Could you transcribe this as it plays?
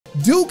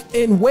Duke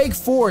and Wake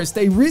Forest,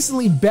 they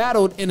recently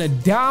battled in a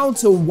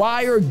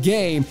down-to-wire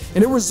game,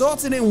 and it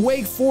resulted in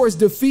Wake Forest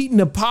defeating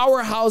the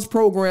powerhouse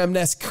program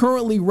that's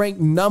currently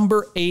ranked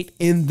number 8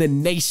 in the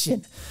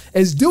nation.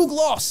 As Duke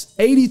lost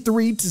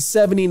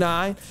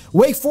 83-79,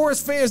 Wake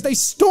Forest fans, they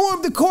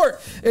stormed the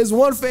court as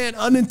one fan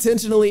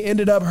unintentionally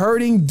ended up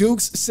hurting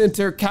Duke's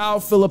center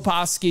Kyle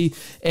Filopowski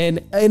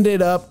and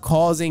ended up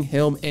causing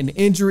him an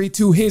injury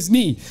to his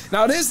knee.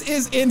 Now, this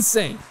is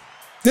insane.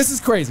 This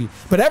is crazy.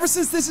 But ever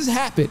since this has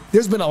happened,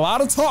 there's been a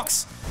lot of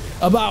talks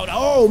about,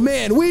 oh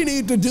man, we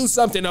need to do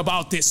something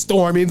about this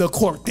storming the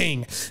court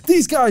thing.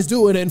 These guys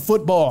do it in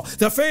football.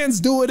 The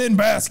fans do it in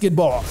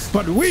basketball.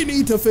 But we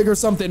need to figure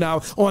something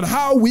out on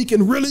how we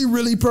can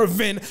really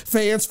prevent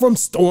fans from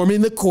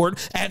storming the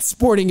court at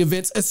sporting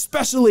events,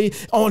 especially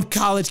on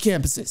college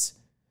campuses.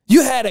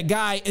 You had a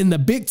guy in the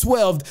Big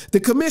 12, the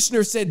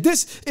commissioner said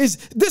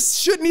this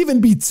shouldn't even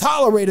be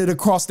tolerated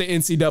across the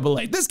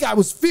NCAA. This guy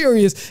was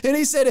furious, and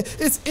he said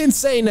it's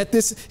insane that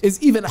this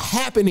is even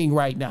happening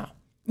right now.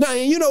 Now,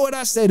 and you know what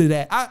I say to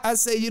that? I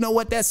say, you know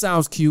what? That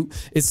sounds cute.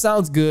 It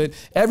sounds good.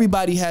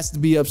 Everybody has to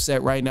be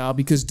upset right now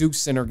because Duke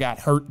center got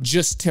hurt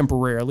just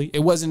temporarily.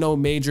 It wasn't no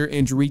major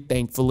injury,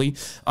 thankfully.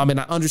 And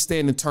I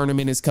understand the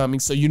tournament is coming,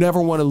 so you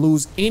never want to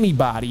lose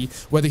anybody,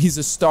 whether he's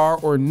a star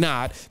or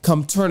not,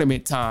 come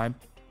tournament time.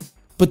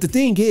 But the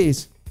thing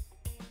is,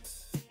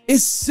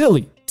 it's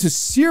silly to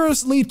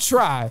seriously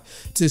try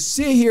to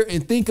sit here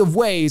and think of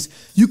ways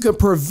you can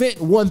prevent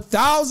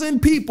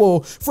 1,000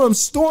 people from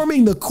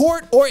storming the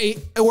court or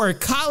a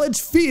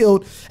college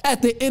field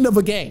at the end of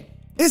a game.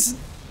 It's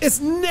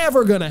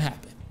never gonna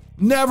happen.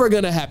 Never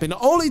gonna happen. The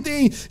only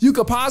thing you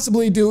could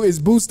possibly do is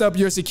boost up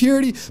your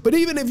security, but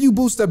even if you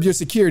boost up your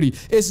security,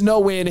 it's no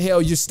way in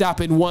hell you're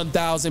stopping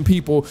 1,000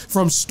 people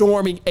from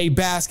storming a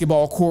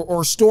basketball court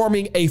or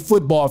storming a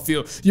football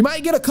field. You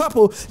might get a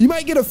couple, you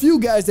might get a few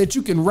guys that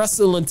you can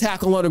wrestle and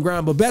tackle on the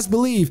ground, but best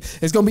believe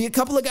it's gonna be a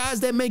couple of guys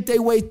that make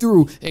their way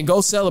through and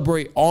go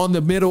celebrate on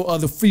the middle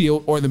of the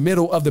field or the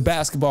middle of the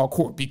basketball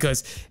court,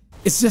 because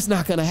it's just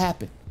not gonna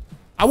happen.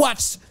 I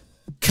watched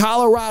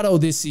Colorado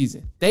this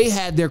season. They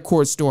had their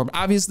court storm.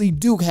 Obviously,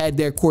 Duke had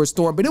their court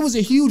storm, but it was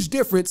a huge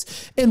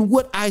difference in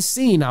what I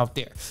seen out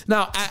there.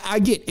 Now, I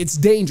get it's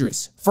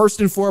dangerous.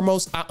 First and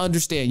foremost, I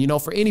understand, you know,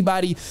 for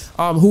anybody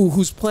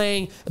who's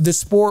playing the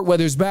sport,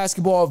 whether it's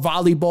basketball,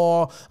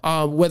 volleyball,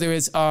 whether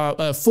it's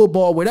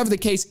football, whatever the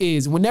case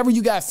is, whenever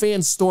you got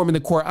fans storming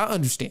the court, I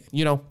understand,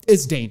 you know,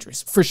 it's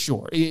dangerous for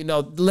sure. You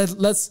know,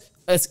 let's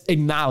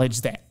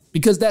acknowledge that,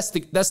 because that's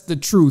the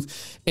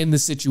truth in the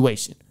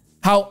situation.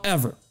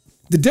 However,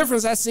 the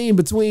difference I seen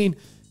between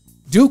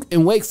Duke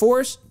and Wake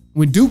Forest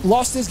when Duke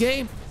lost this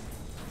game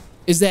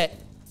is that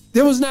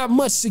there was not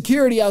much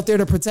security out there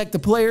to protect the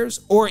players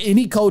or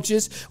any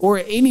coaches or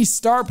any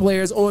star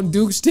players on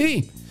Duke's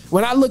team.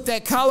 When I looked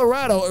at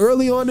Colorado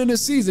early on in the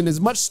season, as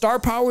much star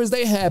power as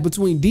they had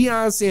between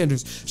Deion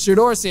Sanders,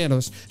 Shedeur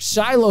Sanders,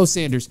 Shiloh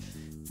Sanders,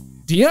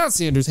 Deion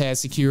Sanders had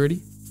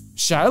security.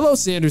 Shiloh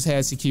Sanders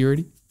had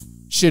security.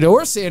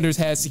 Shedeur Sanders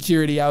had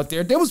security out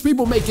there. There was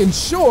people making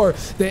sure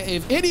that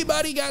if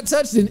anybody got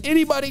touched and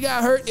anybody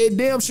got hurt, it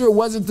damn sure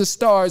wasn't the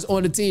stars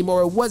on the team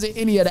or it wasn't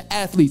any of the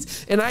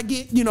athletes. And I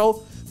get, you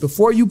know,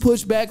 before you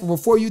push back, or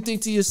before you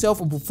think to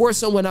yourself, or before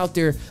someone out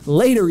there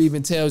later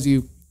even tells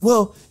you,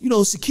 well, you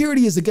know,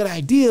 security is a good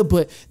idea,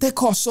 but that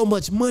costs so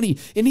much money.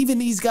 And even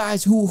these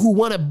guys who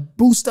want to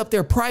boost up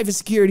their private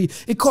security,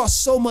 it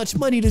costs so much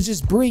money to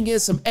just bring in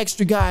some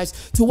extra guys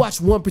to watch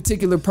one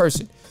particular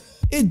person.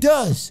 It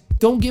does.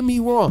 Don't get me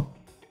wrong.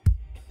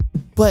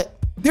 But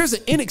there's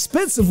an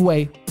inexpensive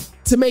way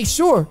to make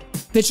sure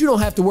that you don't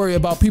have to worry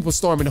about people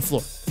storming the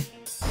floor.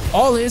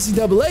 All the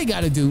NCAA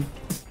got to do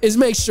is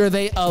make sure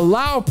they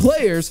allow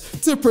players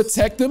to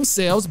protect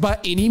themselves by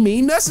any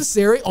means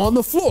necessary on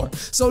the floor.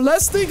 So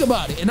let's think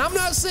about it. And I'm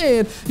not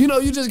saying, you know,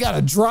 you just got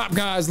to drop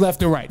guys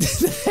left and right.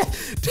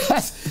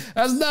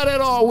 That's not at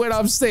all what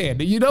I'm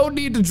saying. You don't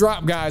need to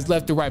drop guys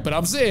left and right. But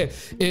I'm saying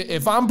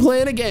if I'm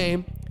playing a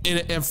game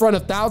in front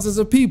of thousands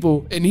of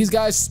people and these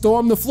guys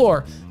storm the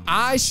floor,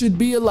 I should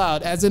be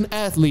allowed as an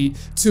athlete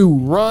to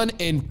run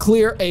and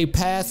clear a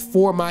path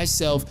for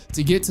myself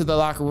to get to the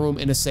locker room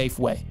in a safe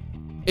way.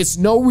 It's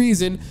no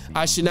reason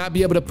I should not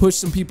be able to push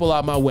some people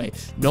out my way.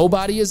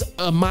 Nobody is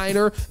a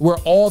minor. We're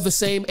all the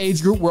same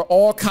age group. We're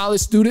all college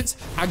students.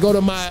 I go to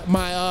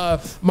I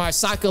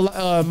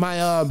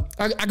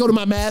go to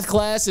my math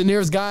class and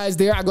there's guys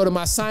there. I go to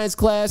my science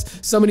class.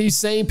 Some of these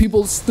same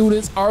people,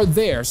 students, are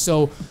there.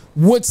 So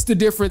what's the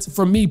difference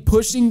from me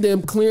pushing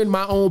them, clearing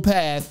my own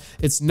path?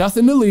 It's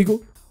nothing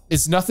illegal.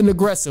 It's nothing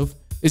aggressive.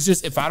 It's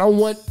just if I don't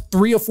want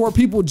 3 or 4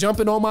 people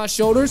jumping on my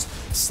shoulders,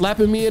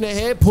 slapping me in the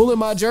head, pulling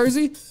my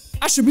jersey,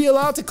 I should be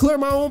allowed to clear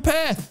my own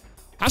path.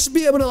 I should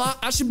be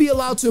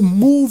allowed to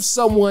move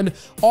someone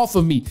off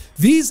of me.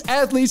 These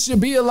athletes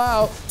should be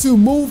allowed to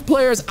move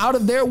players out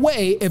of their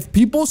way if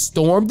people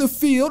storm the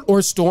field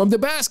or storm the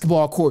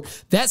basketball court.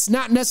 That's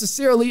not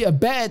necessarily a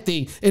bad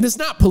thing. And it's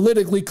not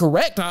politically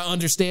correct, I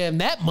understand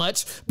that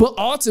much, but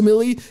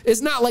ultimately,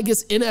 it's not like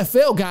it's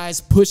NFL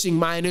guys pushing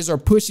minors or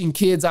pushing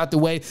kids out the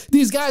way.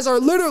 These guys are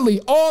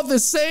literally all the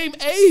same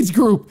age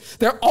group.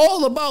 They're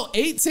all about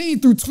 18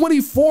 through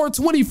 24,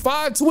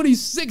 25,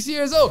 26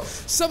 years old.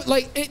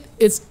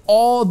 It's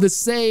all the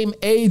same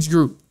age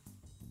group.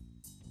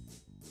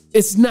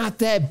 It's not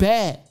that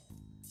bad.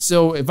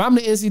 So if I'm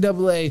the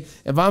NCAA,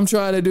 if I'm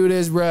trying to do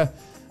this, bruh,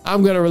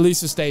 I'm going to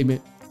release a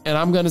statement and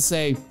I'm going to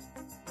say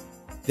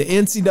the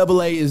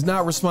NCAA is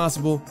not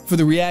responsible for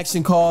the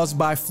reaction caused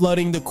by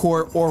flooding the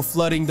court or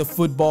flooding the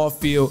football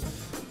field.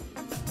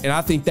 And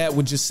I think that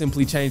would just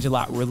simply change a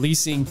lot.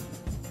 Releasing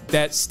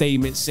that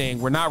statement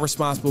saying we're not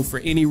responsible for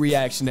any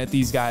reaction that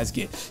these guys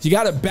get. You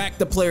got to back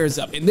the players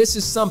up. And this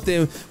is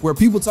something where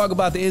people talk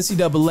about the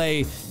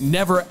NCAA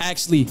never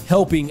actually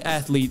helping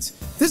athletes.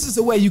 This is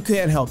a way you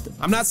can help them.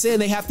 I'm not saying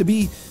they have to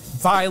be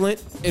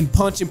violent and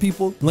punching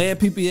people, laying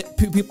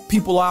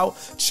people out,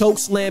 choke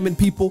slamming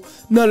people,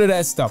 none of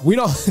that stuff. We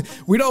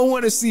don't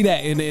want to see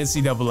that in the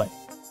NCAA.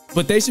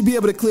 But they should be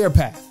able to clear a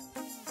path,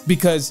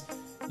 because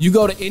you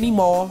go to any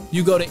mall,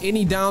 you go to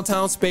any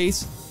downtown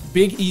space,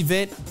 big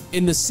event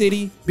in the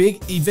city,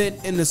 big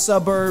event in the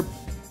suburb,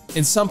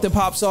 and something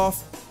pops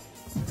off,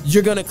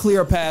 you're gonna clear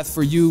a path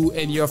for you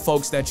and your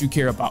folks that you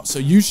care about. So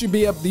you should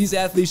be these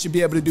athletes should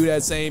be able to do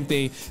that same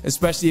thing,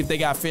 especially if they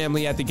got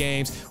family at the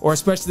games, or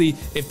especially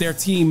if their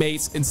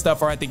teammates and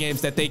stuff are at the games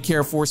that they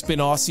care for,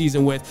 spend all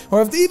season with,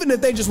 or even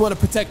if they just want to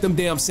protect them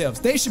damn selves,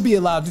 they should be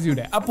allowed to do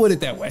that. I put it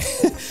that way.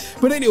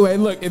 But anyway,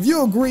 look, if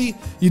you agree,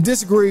 you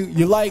disagree,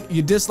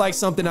 you dislike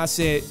something I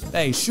said,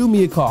 hey, shoot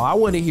me a call. I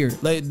want to hear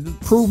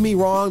it. Prove me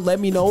wrong, let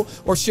me know,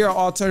 or share an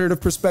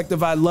alternative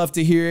perspective. I'd love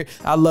to hear it.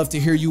 I'd love to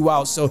hear you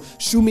out. So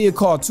shoot me a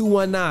call,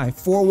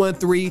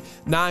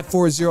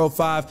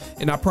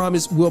 219-413-9405, and I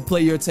promise we'll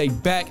play your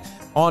take back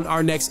on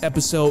our next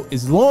episode,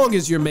 as long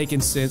as you're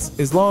making sense,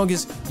 as long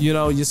as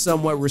you're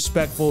somewhat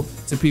respectful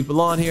to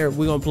people on here.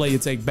 We're gonna play your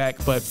take back,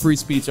 but free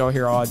speech on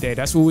here all day.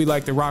 That's what we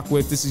like to rock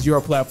with. This is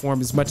your platform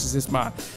as much as it's mine.